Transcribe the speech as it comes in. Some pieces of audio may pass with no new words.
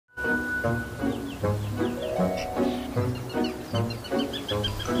Number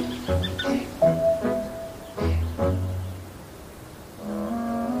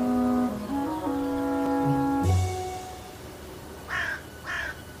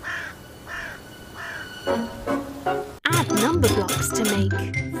blocks to make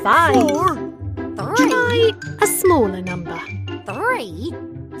 5. 4, 3. Try a smaller number. 3,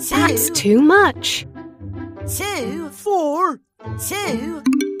 2. That's too much. 2, 4, 2,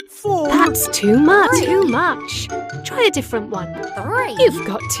 4. That's too much. 3. Too much. Try a different one. 3. You've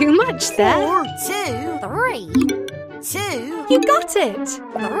got too much there. 4, 2, 3, 2. You got it.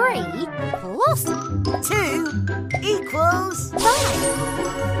 3 plus 2 equals 5.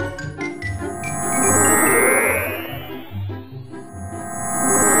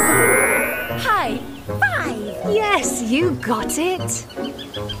 High 5. Yes, you got it.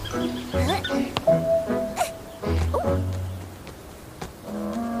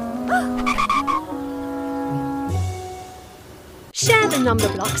 Share the number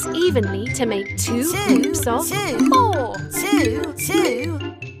blocks evenly to make 2 groups of 4. 2, 2,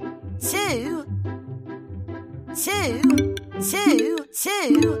 2, 2, 2, 2, 2,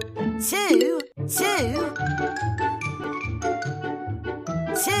 2, 2,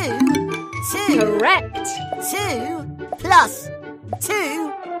 2. Correct. 2 plus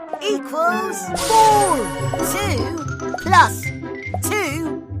 2 equals 4. 2 plus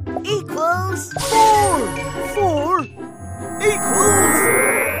 2 equals 4. 4 equals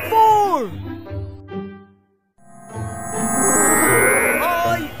 4. I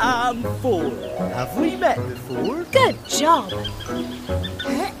am 4. Have we met before? Good job.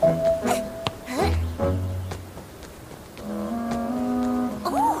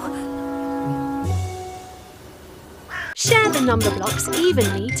 Share the number blocks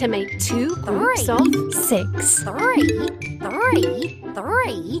evenly to make 2 groups of 6. 3, 3,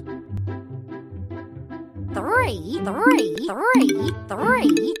 3. 3, 3, 3, 3,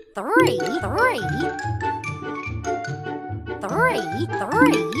 3, 3. 3, 3,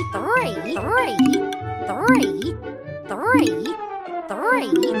 3,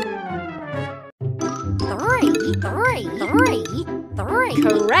 3, 3, 3.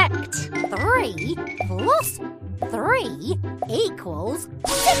 Correct. 3 plus 3 equals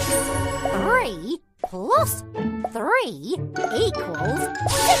 6. 3 plus 3 equals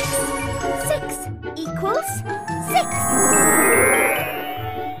 6. 6 equals 6.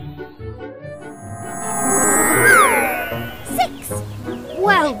 6.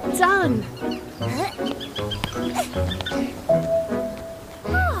 Well done.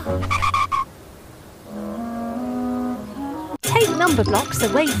 Take number blocks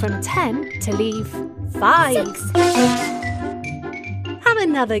away from 10 to leave 5. 6. Have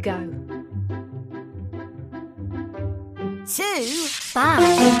another go. 2, 5.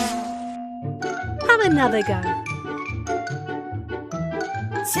 Have another go.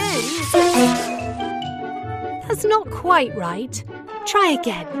 2, That's not quite right. Try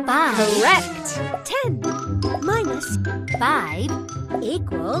again. 5. Correct. 10 minus 5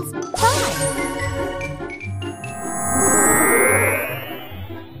 equals 5.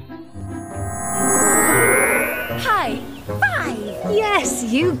 High 5. Yes,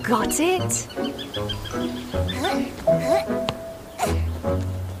 you got it.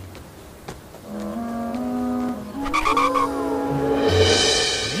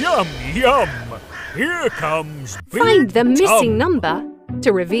 Yum, yum! Here comes Big Find the missing Tum. number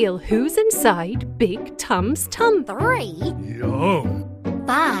to reveal who's inside Big Tum's tum. 3, Yum!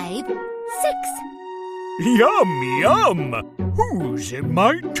 5, 6. Yum, yum! Who's in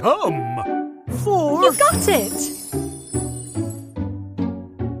my tum? 4. You got it.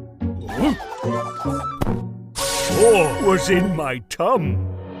 Four was in my tum.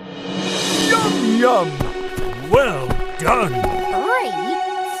 Yum, yum! Well done! 3,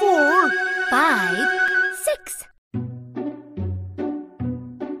 4, 5, 6.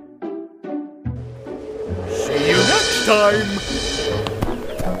 See you next time!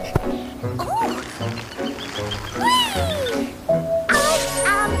 I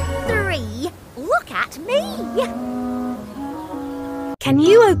am 3. Look at me. Can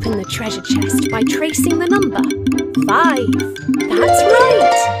you open the treasure chest by tracing the number 5? That's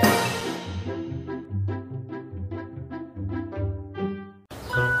right.